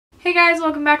Hey guys,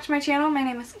 welcome back to my channel. My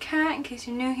name is Kat, in case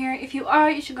you're new here. If you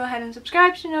are, you should go ahead and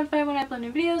subscribe to be notified when I upload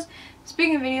new videos.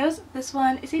 Speaking of videos, this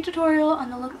one is a tutorial on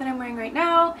the look that I'm wearing right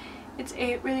now. It's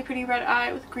a really pretty red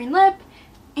eye with a green lip,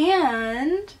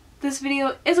 and this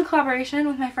video is a collaboration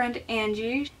with my friend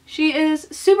Angie. She is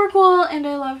super cool and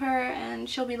I love her, and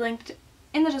she'll be linked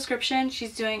in the description.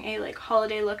 She's doing a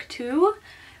holiday look too,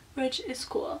 which is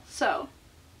cool. So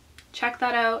check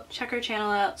that out, check her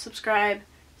channel out, subscribe,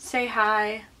 say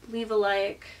hi, leave a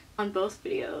like on both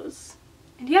videos.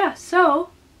 And yeah, so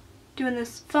doing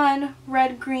this fun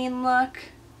red-green look.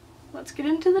 Let's get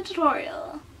into the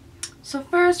tutorial. So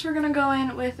first we're gonna go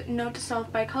in with Note to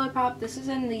Self by ColourPop. This is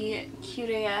in the Cute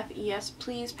AF Yes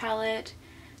Please palette.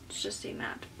 It's just a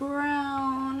matte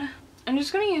brown. I'm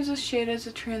just gonna use this shade as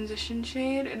a transition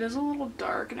shade. It is a little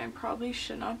dark and I probably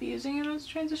should not be using it as a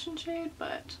transition shade,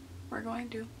 but we're going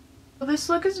to. So this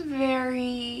look is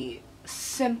very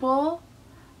simple.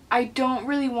 I don't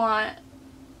really want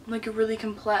a really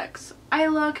complex eye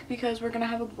look because we're gonna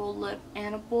have a bold lip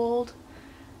and a bold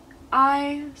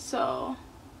eye, so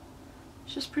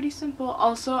it's just pretty simple.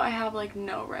 Also, I have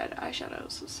no red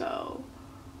eyeshadows, so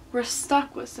we're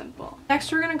stuck with simple.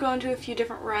 Next, we're gonna go into a few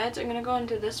different reds. I'm gonna go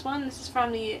into this one. This is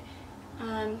from the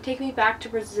Take Me Back to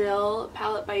Brazil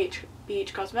palette by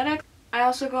BH Cosmetics. I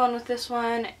also go in with this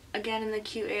one, again in the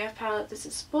Cute AF palette. This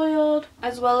is Spoiled,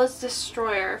 as well as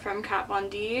Destroyer from Kat Von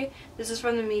D. This is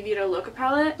from the Mi Vida Loca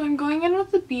palette. So I'm going in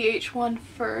with the BH one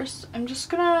first. I'm just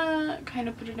gonna kind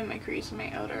of put it in my crease in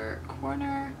my outer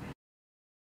corner.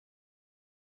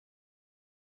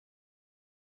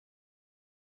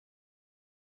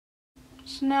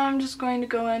 So now I'm just going to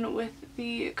go in with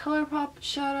the ColourPop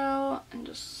shadow and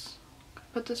just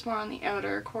put this more on the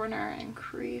outer corner and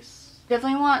crease.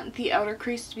 Definitely want the outer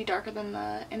crease to be darker than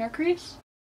the inner crease.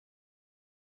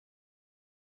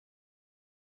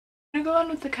 I'm going to go in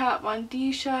with the Kat Von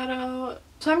D shadow.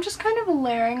 So I'm just kind of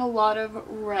layering a lot of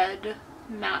red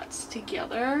mattes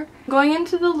together. Going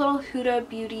into the little Huda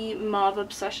Beauty Mauve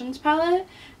Obsessions palette.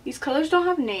 These colors don't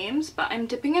have names, but I'm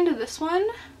dipping into this one.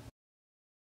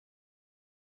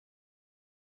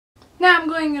 Now I'm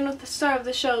going in with the star of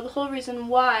the show, the whole reason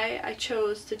why I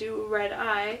chose to do red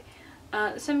eye,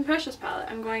 the Semi Precious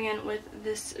palette. I'm going in with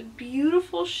this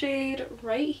beautiful shade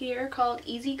right here called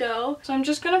Easy Go. So I'm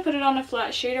just going to put it on a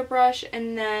flat shader brush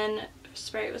and then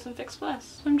spray it with some Fix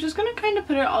Plus. So I'm just going to kind of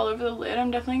put it all over the lid. I'm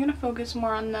definitely going to focus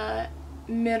more on the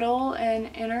middle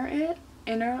and inner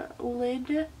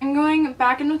lid. I'm going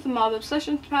back in with the Mauve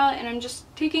Obsessions palette, and I'm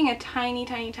just taking a tiny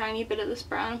bit of this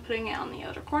brown and putting it on the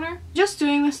outer corner. Just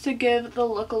doing this to give the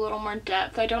look a little more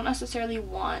depth. I don't necessarily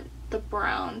want the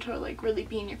brown to really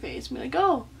be in your face and be like,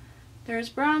 oh, there's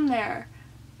brown there.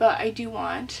 But I do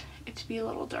want it to be a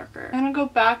little darker. I'm gonna go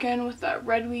back in with that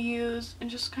red we used and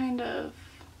just kind of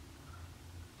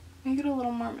make it a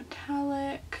little more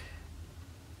metallic.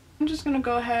 I'm just gonna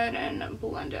go ahead and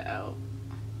blend it out.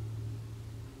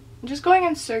 I'm just going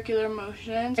in circular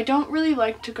motions. I don't really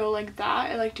like to go like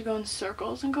that. I like to go in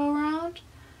circles and go around,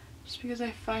 just because I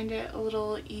find it a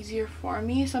little easier for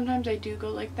me. Sometimes I do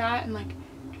go like that and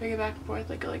drag it back and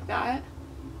forth, go like that.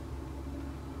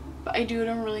 But I do it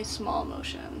in really small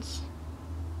motions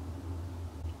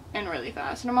and really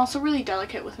fast. And I'm also really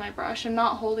delicate with my brush. I'm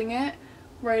not holding it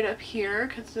right up here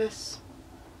because this,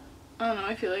 I don't know,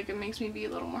 I feel like it makes me be a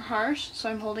little more harsh. So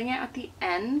I'm holding it at the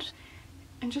end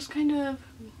and just kind of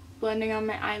blending on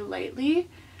my eye lightly.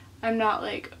 I'm not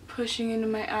pushing into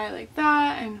my eye like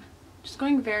that. I'm just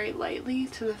going very lightly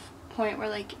to the point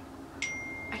where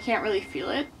I can't really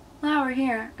feel it. Now we're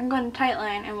here. I'm going to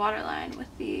Tightline and Waterline with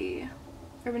the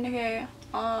Urban Decay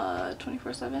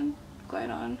 24/7 Glide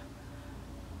On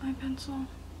eye pencil.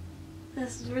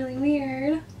 This is really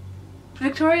weird.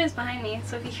 Victoria's behind me,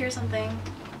 so if you hear something,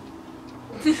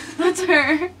 that's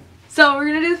her. So we're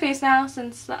gonna do the face now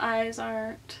since the eyes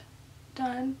aren't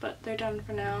done, but they're done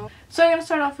for now. So I'm gonna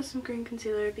start off with some green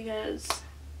concealer because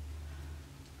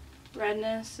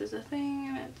redness is a thing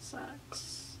and it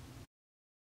sucks.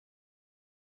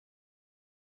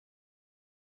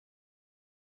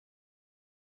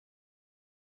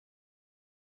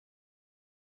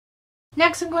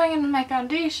 Next, I'm going in with my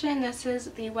foundation. This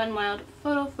is the When Wild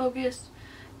Photo Focus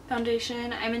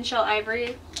foundation. I'm in Shell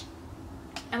Ivory.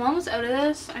 I'm almost out of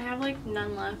this. I have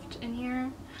none left in here.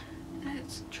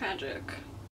 It's tragic.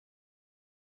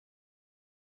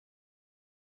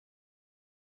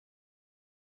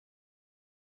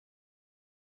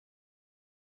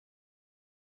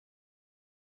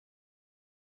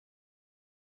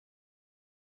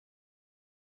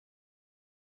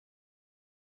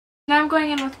 Now I'm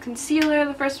going in with concealer.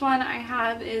 The first one I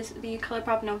have is the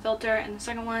ColourPop No Filter, and the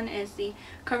second one is the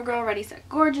CoverGirl Ready Set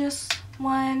Gorgeous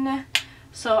one.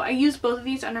 So I use both of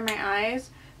these under my eyes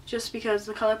just because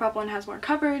the ColourPop one has more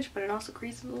coverage, but it also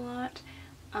creases a lot.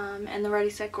 And the Ready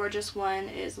Set Gorgeous one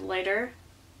is lighter,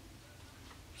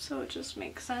 so it just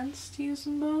makes sense to use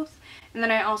them both. And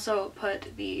then I also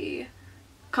put the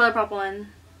ColourPop one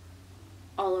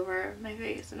all over my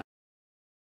face.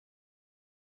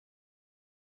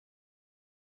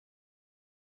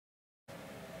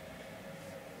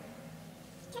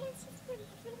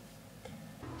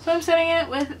 So I'm setting it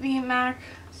with the MAC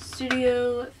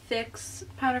Studio Fix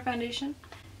Powder Foundation.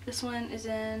 This one is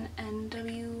in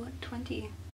NW20.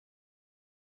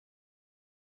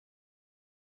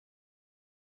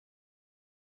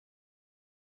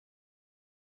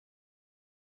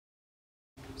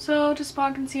 So to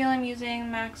spot conceal, I'm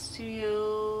using MAC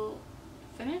Studio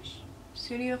Finish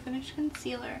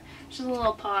Concealer. It's just a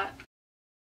little pot.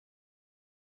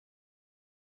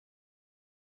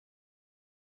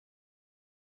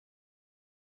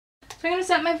 So I'm going to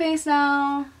set my face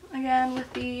now, again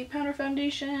with the powder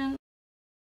foundation.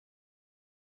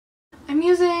 I'm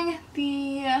using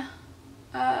the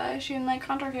Shade Light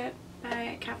Contour Kit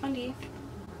by Kat Von D.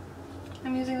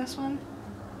 I'm using this one.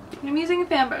 And I'm using a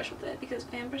fan brush with it because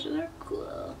fan brushes are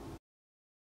cool.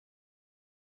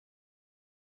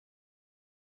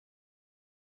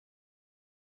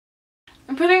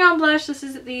 I'm putting on blush. This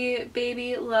is the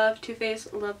Baby Love Too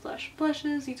Faced Love Blush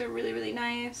blushes. These are really, really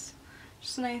nice.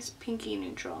 Just a nice pinky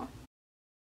neutral.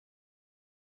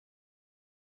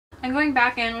 I'm going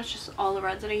back in with just all the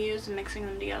reds that I used and mixing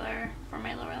them together for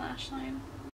my lower lash line.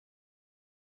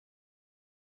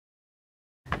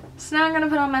 So now I'm going to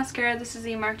put on mascara. This is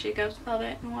the Marc Jacobs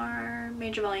Velvet Noir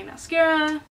Major Volume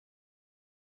Mascara.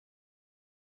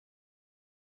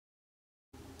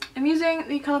 I'm using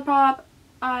the ColourPop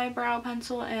Eyebrow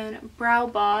Pencil in Brow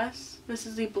Boss. This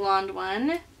is the blonde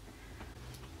one.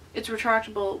 It's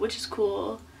retractable, which is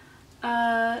cool.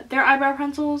 Their eyebrow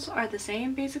pencils are the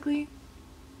same, basically.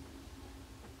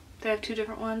 They have two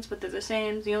different ones, but they're the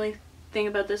same. The only thing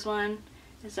about this one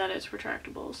is that it's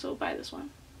retractable, so buy this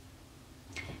one.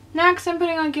 Next, I'm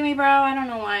putting on Gimme Brow. I don't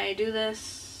know why I do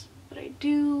this, but I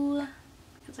do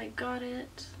because I got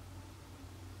it.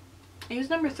 I use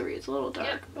number 3. It's a little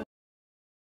dark. But...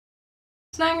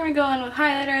 So now I'm going to go in with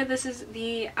highlighter. This is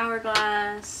the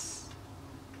Hourglass,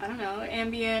 I don't know,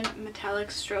 Ambient Metallic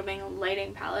Strobing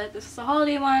Lighting Palette. This is the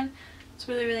holiday one. It's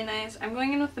really, really nice. I'm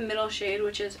going in with the middle shade,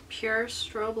 which is Pure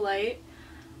Strobe Light.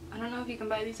 I don't know if you can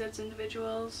buy these as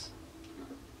individuals.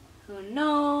 Who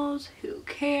knows? Who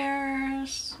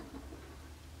cares?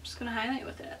 I'm just going to highlight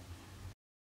with it.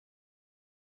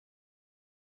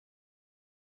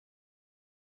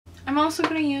 I'm also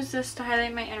going to use this to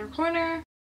highlight my inner corner.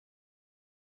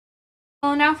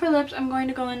 Well, now for lips, I'm going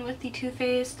to go in with the Too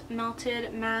Faced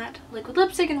Melted Matte Liquid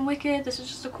Lipstick in Wicked. This is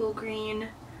just a cool green.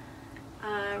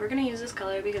 We're going to use this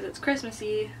color because it's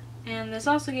Christmassy, and this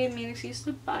also gave me an excuse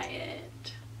to buy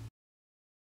it.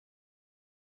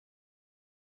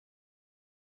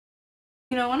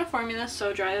 You know, when a formula is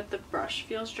so dry that the brush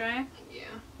feels dry? Yeah.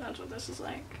 That's what this is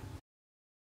like.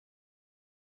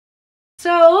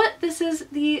 So, this is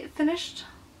the finished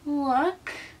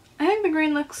look. I think the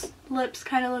green lips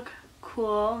kind of look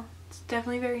cool. It's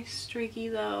definitely very streaky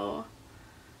though.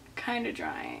 Kind of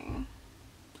drying.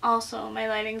 Also, my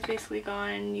lighting's basically gone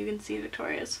and you can see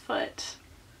Victoria's foot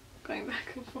going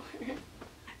back and forth.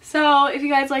 So, if you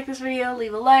guys like this video,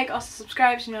 leave a like. Also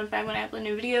subscribe to be notified when I upload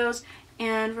new videos.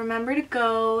 And remember to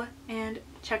go and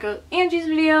check out Angie's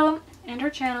video and her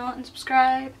channel and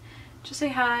subscribe. Just say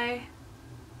hi.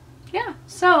 Yeah,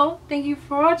 so thank you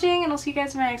for watching and I'll see you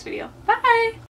guys in my next video. Bye!